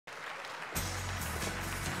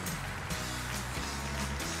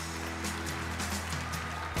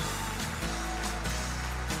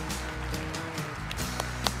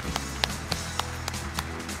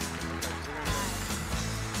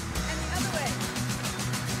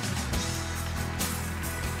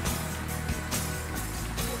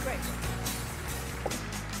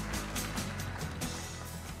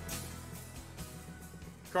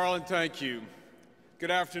Carlin, thank you. Good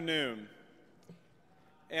afternoon.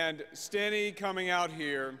 And Steny coming out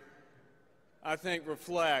here, I think,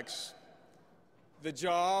 reflects the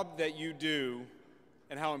job that you do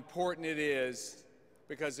and how important it is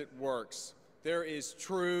because it works. There is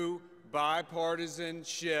true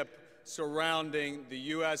bipartisanship surrounding the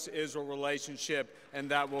U.S.-Israel relationship, and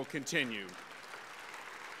that will continue.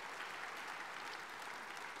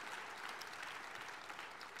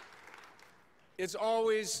 It's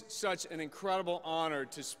always such an incredible honor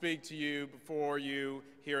to speak to you before you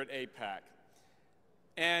here at AIPAC.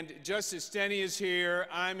 And just as Steny is here,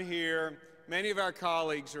 I'm here, many of our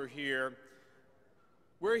colleagues are here.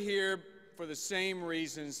 We're here for the same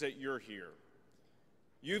reasons that you're here.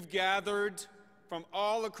 You've gathered from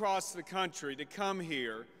all across the country to come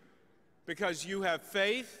here because you have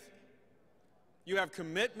faith, you have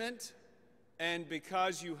commitment, and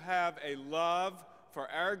because you have a love for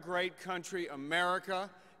our great country, America,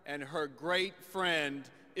 and her great friend,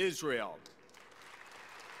 Israel.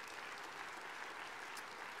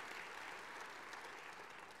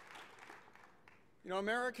 You know,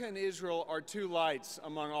 America and Israel are two lights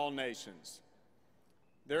among all nations.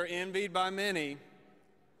 They're envied by many,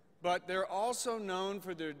 but they're also known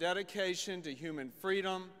for their dedication to human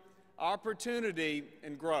freedom, opportunity,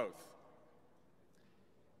 and growth.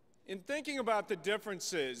 In thinking about the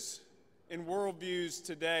differences in worldviews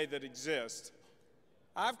today that exist,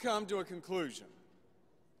 I've come to a conclusion.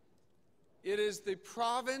 It is the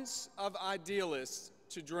province of idealists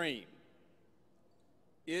to dream.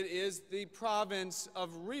 It is the province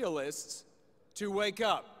of realists to wake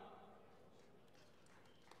up.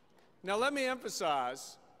 Now, let me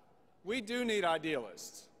emphasize, we do need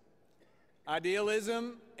idealists.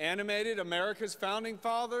 Idealism animated America's founding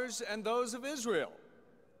fathers and those of Israel.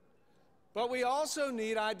 But we also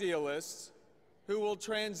need idealists who will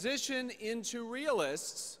transition into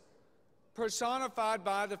realists personified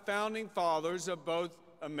by the founding fathers of both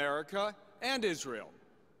America and Israel.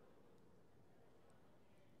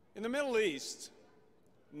 In the Middle East,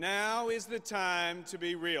 now is the time to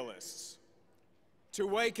be realists, to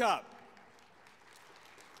wake up.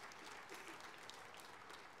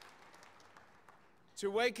 To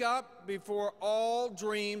wake up before all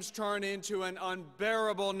dreams turn into an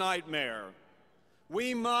unbearable nightmare.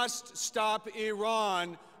 We must stop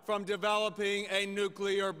Iran from developing a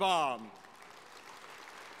nuclear bomb.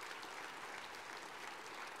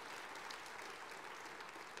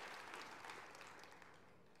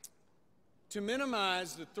 To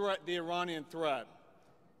minimize the Iranian threat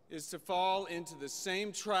is to fall into the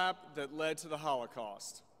same trap that led to the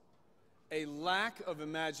Holocaust. A lack of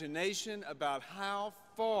imagination about how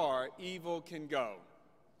far evil can go.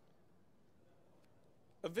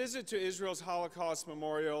 A visit to Israel's Holocaust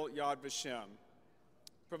Memorial, Yad Vashem,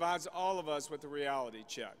 provides all of us with a reality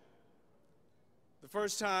check. The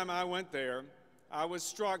first time I went there, I was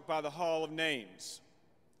struck by the Hall of Names.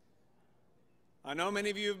 I know many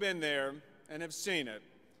of you have been there and have seen it.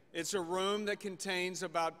 It's a room that contains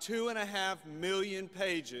about 2.5 million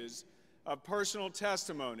pages of personal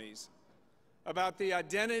testimonies about the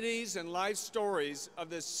identities and life stories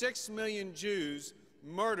of the 6 million Jews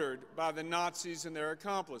murdered by the Nazis and their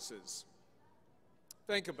accomplices.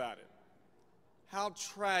 Think about it. How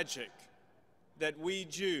tragic that we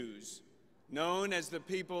Jews, known as the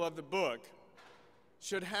people of the book,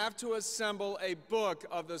 should have to assemble a book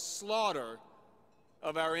of the slaughter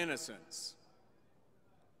of our innocents.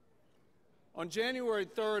 On January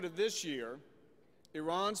 3rd of this year,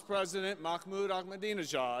 Iran's President Mahmoud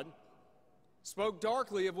Ahmadinejad spoke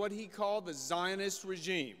darkly of what he called the Zionist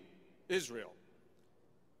regime, Israel.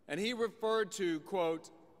 And he referred to,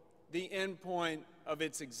 quote, the end point of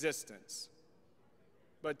its existence.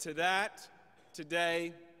 But to that,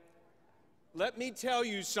 today, let me tell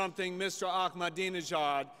you something, Mr.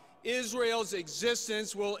 Ahmadinejad. Israel's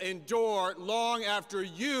existence will endure long after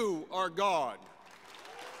you are gone.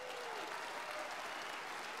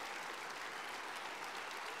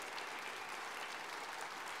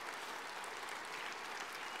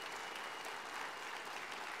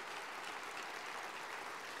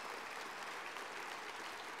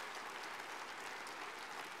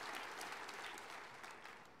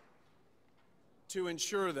 To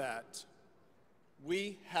ensure that,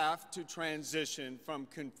 we have to transition from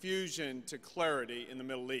confusion to clarity in the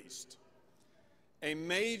Middle East. A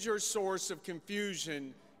major source of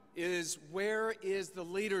confusion is, where is the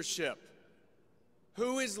leadership?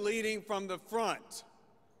 Who is leading from the front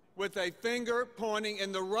with a finger pointing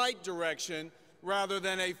in the right direction rather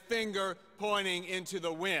than a finger pointing into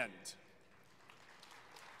the wind?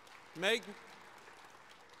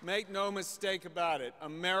 Make no mistake about it,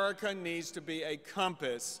 America needs to be a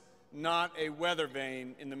compass, not a weather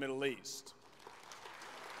vane in the Middle East.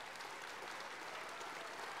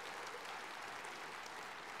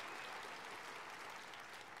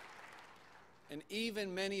 And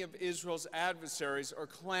even many of Israel's adversaries are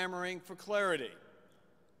clamoring for clarity.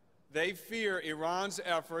 They fear Iran's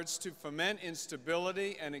efforts to foment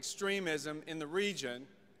instability and extremism in the region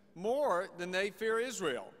more than they fear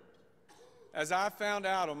Israel, as I found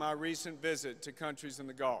out on my recent visit to countries in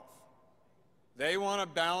the Gulf. They want a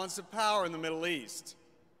balance of power in the Middle East,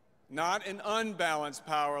 not an unbalanced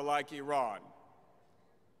power like Iran.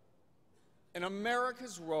 And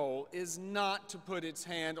America's role is not to put its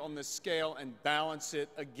hand on the scale and balance it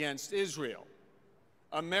against Israel.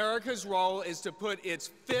 America's role is to put its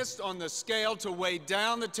fist on the scale to weigh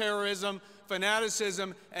down the terrorism,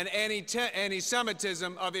 fanaticism, and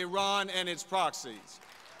anti-Semitism of Iran and its proxies.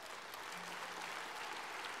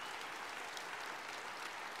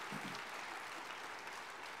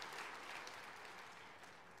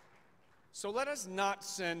 So let us not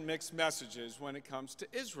send mixed messages when it comes to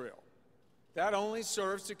Israel. That only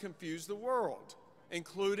serves to confuse the world,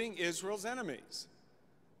 including Israel's enemies.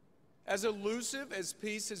 As elusive as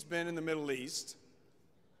peace has been in the Middle East,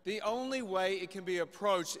 the only way it can be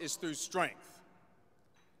approached is through strength.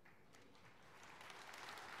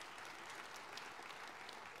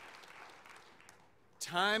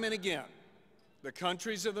 Time and again, the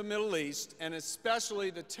countries of the Middle East, and especially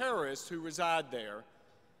the terrorists who reside there,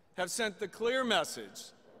 have sent the clear message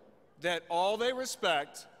that all they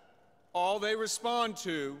respect, all they respond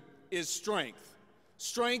to is strength.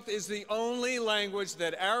 Strength is the only language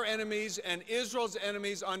that our enemies and Israel's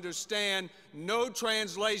enemies understand. No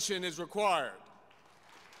translation is required.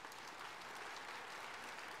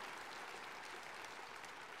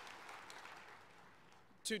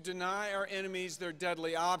 To deny our enemies their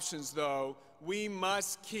deadly options, though, we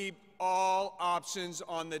must keep all options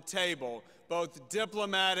on the table, both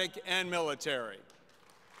diplomatic and military.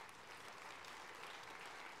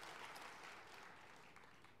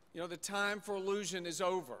 You know, the time for illusion is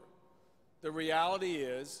over. The reality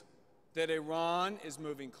is that Iran is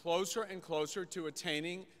moving closer and closer to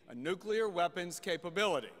attaining a nuclear weapons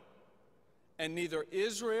capability. And neither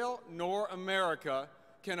Israel nor America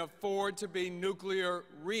can afford to be nuclear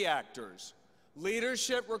reactors.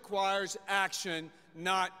 Leadership requires action,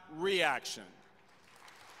 not reaction.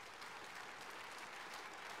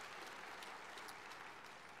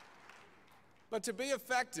 But to be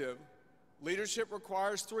effective, leadership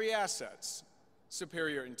requires three assets: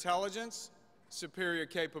 superior intelligence, superior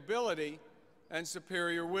capability, and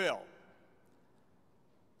superior will.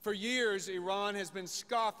 For years, Iran has been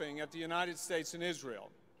scoffing at the United States and Israel,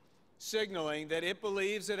 signaling that it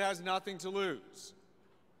believes it has nothing to lose.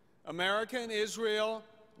 America and Israel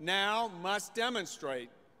now must demonstrate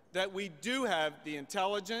that we do have the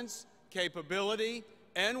intelligence, capability,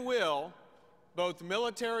 and will, both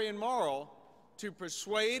military and moral, to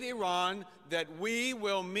persuade Iran that we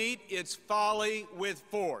will meet its folly with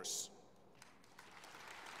force.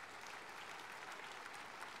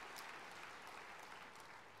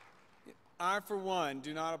 I, for one,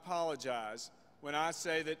 do not apologize when I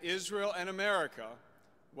say that Israel and America,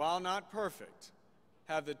 while not perfect,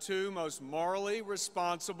 have the two most morally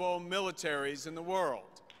responsible militaries in the world.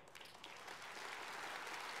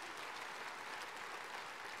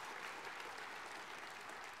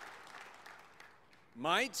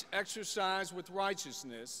 Might exercised with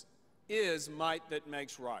righteousness is might that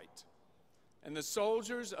makes right. And the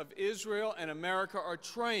soldiers of Israel and America are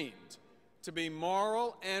trained to be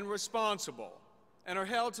moral and responsible and are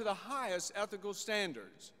held to the highest ethical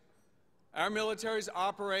standards. Our militaries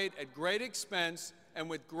operate at great expense and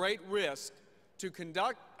with great risk to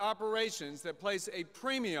conduct operations that place a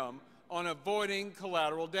premium on avoiding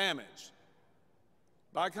collateral damage.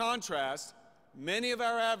 By contrast, many of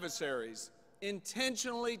our adversaries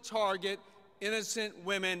intentionally target innocent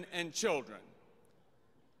women and children.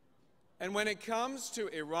 And when it comes to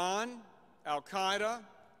Iran, Al-Qaeda,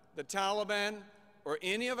 the Taliban, or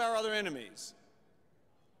any of our other enemies,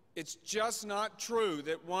 it's just not true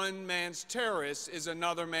that one man's terrorist is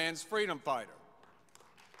another man's freedom fighter.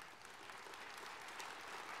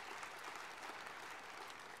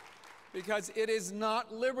 Because it is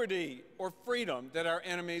not liberty or freedom that our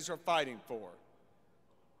enemies are fighting for.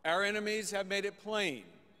 Our enemies have made it plain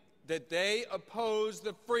that they oppose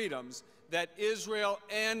the freedoms that Israel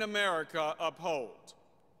and America uphold.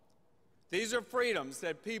 These are freedoms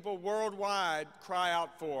that people worldwide cry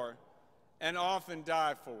out for and often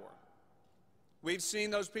die for. We've seen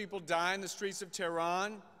those people die in the streets of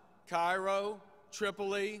Tehran, Cairo,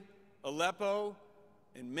 Tripoli, Aleppo,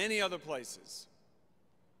 and many other places.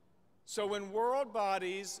 So when world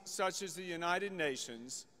bodies such as the United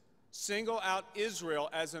Nations single out Israel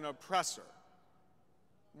as an oppressor,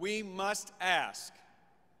 we must ask,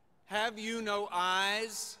 have you no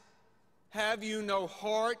eyes? Have you no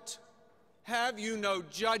heart? Have you no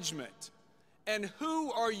judgment? And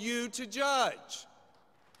who are you to judge?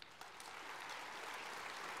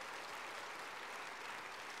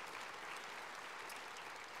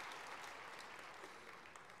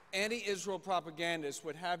 Anti-Israel propagandists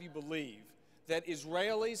would have you believe that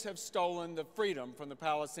Israelis have stolen the freedom from the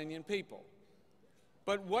Palestinian people.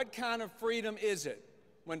 But what kind of freedom is it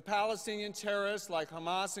when Palestinian terrorists like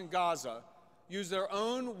Hamas in Gaza use their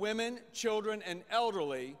own women, children, and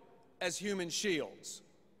elderly as human shields?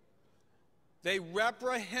 They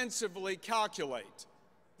reprehensively calculate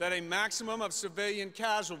that a maximum of civilian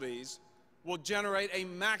casualties will generate a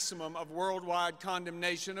maximum of worldwide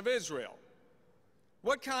condemnation of Israel.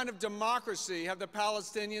 What kind of democracy have the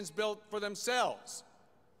Palestinians built for themselves?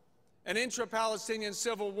 An intra-Palestinian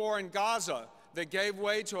civil war in Gaza that gave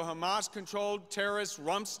way to a Hamas-controlled terrorist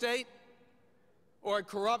rump state? Or a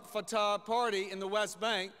corrupt Fatah party in the West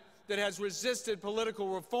Bank that has resisted political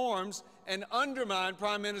reforms and undermined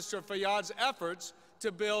Prime Minister Fayyad's efforts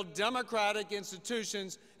to build democratic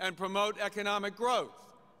institutions and promote economic growth?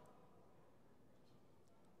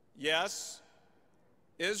 Yes,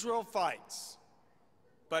 Israel fights,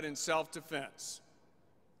 but in self-defense.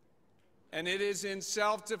 And it is in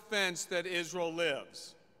self-defense that Israel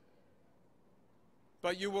lives.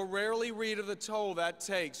 But you will rarely read of the toll that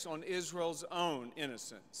takes on Israel's own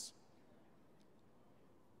innocence.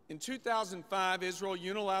 In 2005, Israel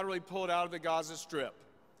unilaterally pulled out of the Gaza Strip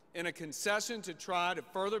in a concession to try to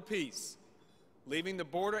further peace, leaving the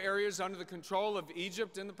border areas under the control of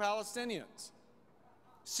Egypt and the Palestinians.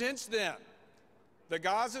 Since then, the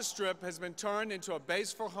Gaza Strip has been turned into a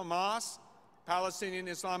base for Hamas, Palestinian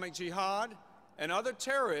Islamic Jihad, and other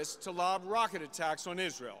terrorists to lob rocket attacks on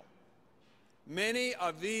Israel. Many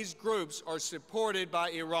of these groups are supported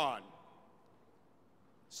by Iran.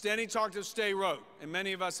 Standing Talk to Stay wrote, and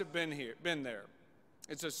many of us have been there.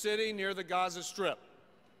 It's a city near the Gaza Strip,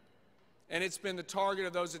 and it's been the target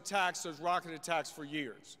of those attacks, those rocket attacks, for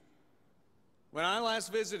years. When I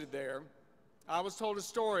last visited there, I was told a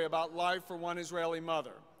story about life for one Israeli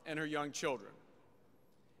mother and her young children.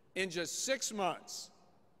 In just 6 months,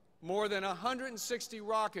 more than 160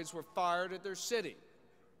 rockets were fired at their city.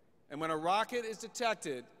 And when a rocket is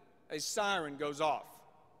detected, a siren goes off.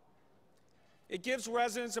 It gives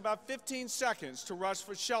residents about 15 seconds to rush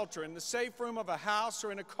for shelter in the safe room of a house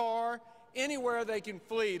or in a car, anywhere they can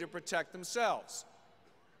flee to protect themselves.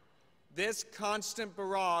 This constant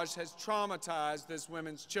barrage has traumatized this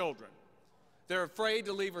woman's children. They're afraid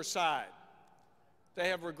to leave her side. They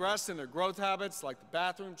have regressed in their growth habits, like the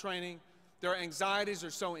bathroom training. Their anxieties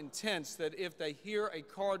are so intense that if they hear a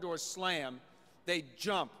car door slam, they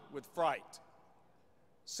jump with fright,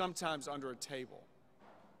 sometimes under a table.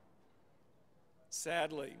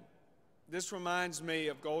 Sadly, this reminds me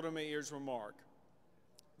of Golda Meir's remark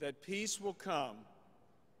that peace will come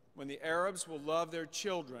when the Arabs will love their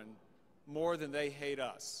children more than they hate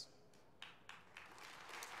us.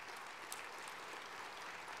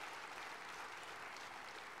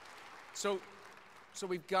 So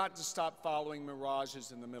we've got to stop following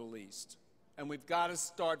mirages in the Middle East, and we've got to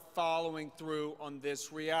start following through on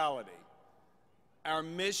this reality. Our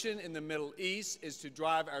mission in the Middle East is to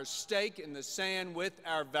drive our stake in the sand with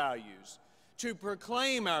our values, to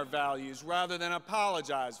proclaim our values rather than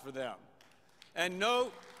apologize for them. And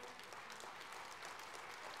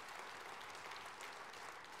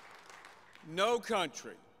no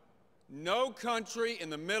country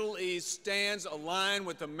in the Middle East stands aligned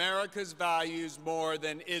with America's values more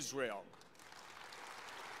than Israel.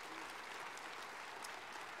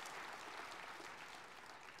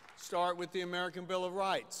 Start with the American Bill of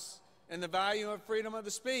Rights and the value of freedom of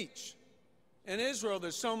the speech. In Israel,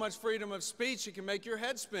 there's so much freedom of speech it can make your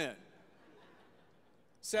head spin.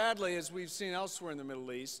 Sadly, as we've seen elsewhere in the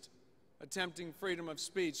Middle East, attempting freedom of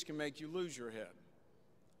speech can make you lose your head.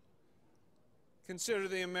 Consider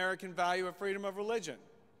the American value of freedom of religion.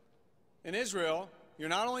 In Israel, you're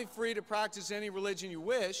not only free to practice any religion you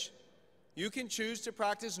wish, you can choose to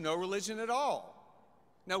practice no religion at all.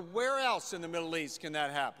 Now, where else in the Middle East can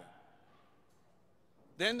that happen?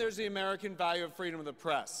 Then there's the American value of freedom of the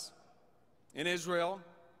press. In Israel,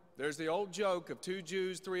 there's the old joke of 2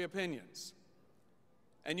 Jews, 3 opinions.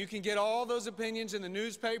 And you can get all those opinions in the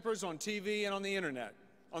newspapers, on TV, and on the internet,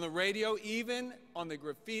 on the radio, even on the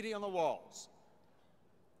graffiti on the walls.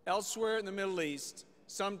 Elsewhere in the Middle East,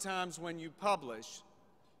 sometimes when you publish,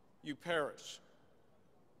 you perish.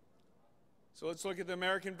 So let's look at the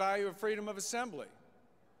American value of freedom of assembly.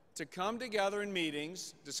 To come together in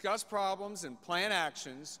meetings, discuss problems, and plan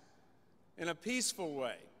actions in a peaceful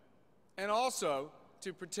way, and also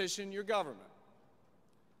to petition your government.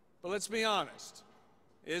 But let's be honest,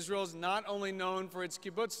 Israel is not only known for its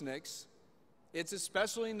kibbutzniks, it's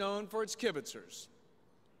especially known for its kibitzers.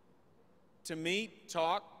 To meet,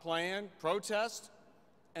 talk, plan, protest,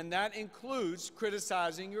 and that includes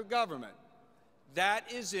criticizing your government.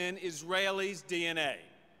 That is in Israelis' DNA.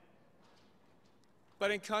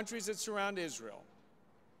 But in countries that surround Israel,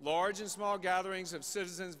 large and small gatherings of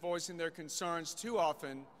citizens voicing their concerns too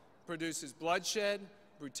often produces bloodshed,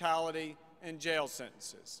 brutality, and jail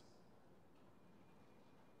sentences.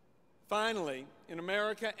 Finally, in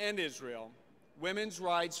America and Israel, women's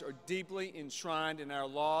rights are deeply enshrined in our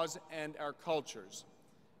laws and our cultures,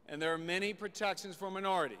 and there are many protections for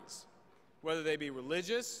minorities, whether they be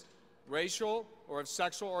religious, racial, or of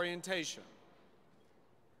sexual orientation.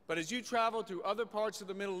 But as you travel through other parts of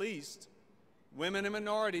the Middle East, women and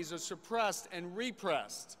minorities are suppressed and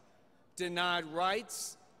repressed, denied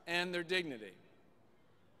rights and their dignity.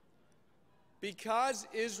 Because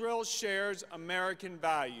Israel shares American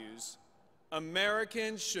values,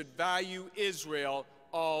 Americans should value Israel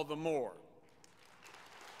all the more.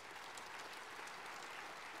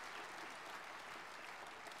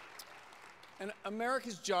 And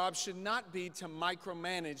America's job should not be to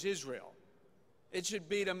micromanage Israel. It should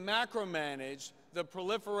be to macromanage the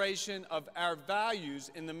proliferation of our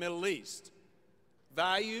values in the Middle East,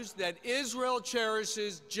 values that Israel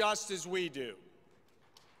cherishes just as we do.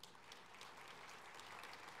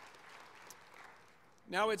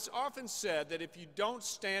 Now, it's often said that if you don't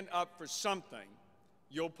stand up for something,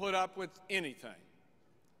 you'll put up with anything.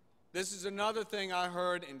 This is another thing I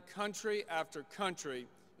heard in country after country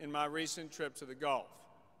in my recent trip to the Gulf.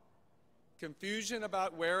 Confusion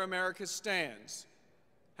about where America stands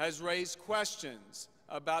has raised questions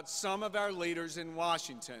about some of our leaders in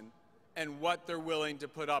Washington and what they're willing to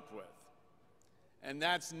put up with. And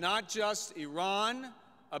that's not just Iran,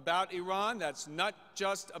 that's not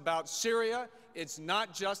just about Syria, it's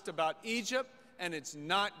not just about Egypt, and it's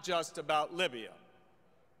not just about Libya.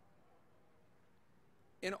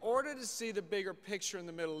 In order to see the bigger picture in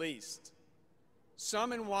the Middle East,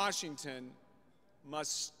 some in Washington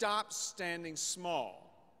must stop standing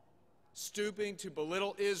small, stooping to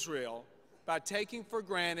belittle Israel by taking for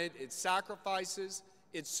granted its sacrifices,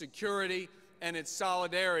 its security, and its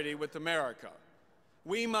solidarity with America.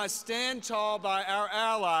 We must stand tall by our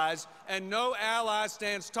allies, and no ally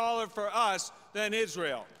stands taller for us than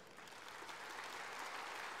Israel.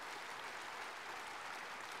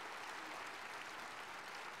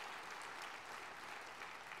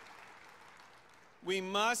 We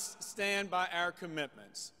must stand by our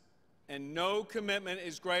commitments, and no commitment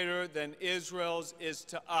is greater than Israel's is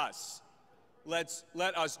to us. Let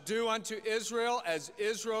us do unto Israel as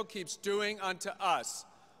Israel keeps doing unto us.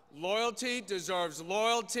 Loyalty deserves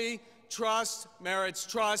loyalty. Trust merits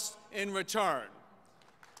trust in return.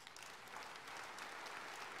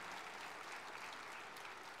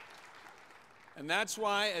 And that's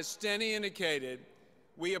why, as Steny indicated,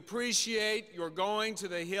 we appreciate your going to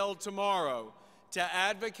the Hill tomorrow to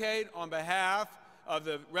advocate on behalf of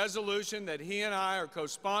the resolution that he and I are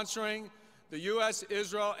co-sponsoring, the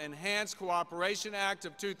U.S.-Israel Enhanced Cooperation Act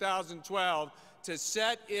of 2012, to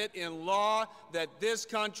set it in law that this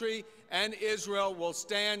country and Israel will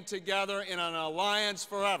stand together in an alliance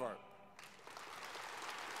forever.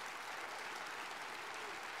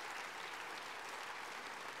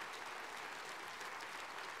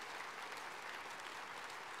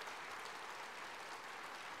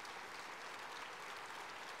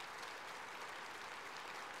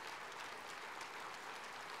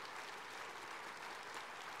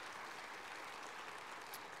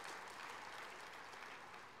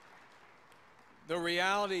 The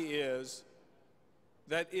reality is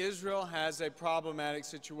that Israel has a problematic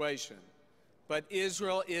situation, but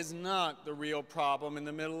Israel is not the real problem in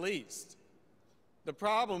the Middle East. The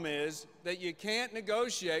problem is that you can't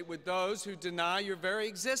negotiate with those who deny your very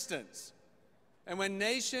existence. And when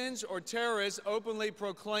nations or terrorists openly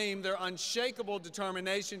proclaim their unshakable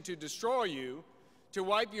determination to destroy you, to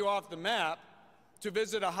wipe you off the map, to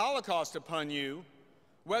visit a Holocaust upon you,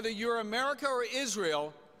 whether you're America or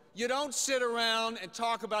Israel, you don't sit around and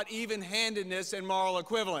talk about even-handedness and moral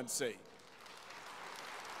equivalency.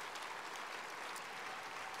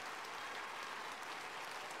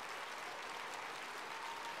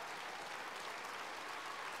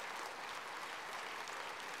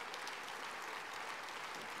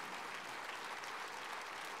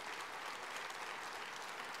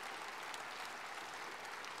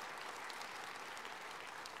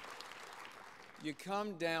 you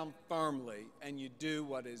come down firmly and you do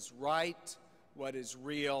what is right, what is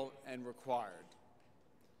real and required.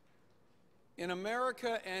 In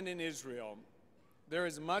America and in Israel, there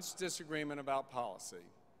is much disagreement about policy,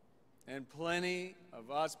 and plenty of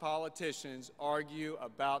us politicians argue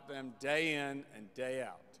about them day in and day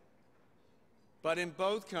out. But in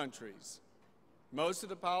both countries, most of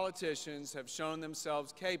the politicians have shown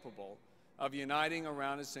themselves capable of uniting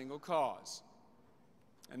around a single cause.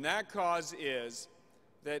 And that cause is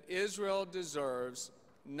that Israel deserves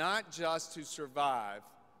not just to survive,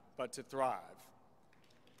 but to thrive.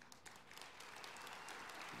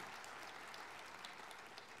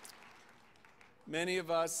 Many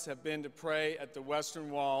of us have been to pray at the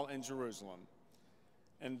Western Wall in Jerusalem.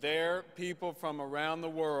 And there, people from around the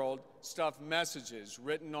world stuff messages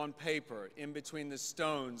written on paper in between the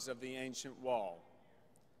stones of the ancient wall.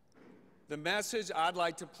 The message I'd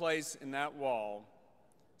like to place in that wall,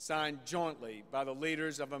 signed jointly by the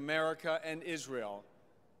leaders of America and Israel,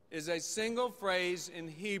 is a single phrase in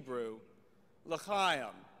Hebrew,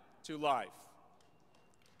 l'chaim, to life.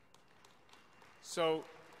 So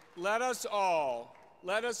let us all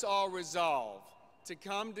resolve to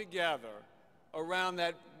come together around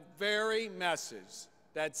that very message,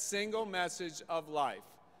 that single message of life.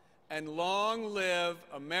 And long live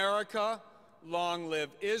America, long live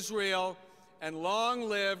Israel, and long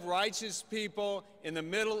live righteous people in the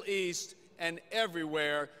Middle East and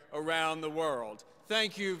everywhere around the world.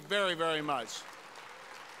 Thank you very, very much.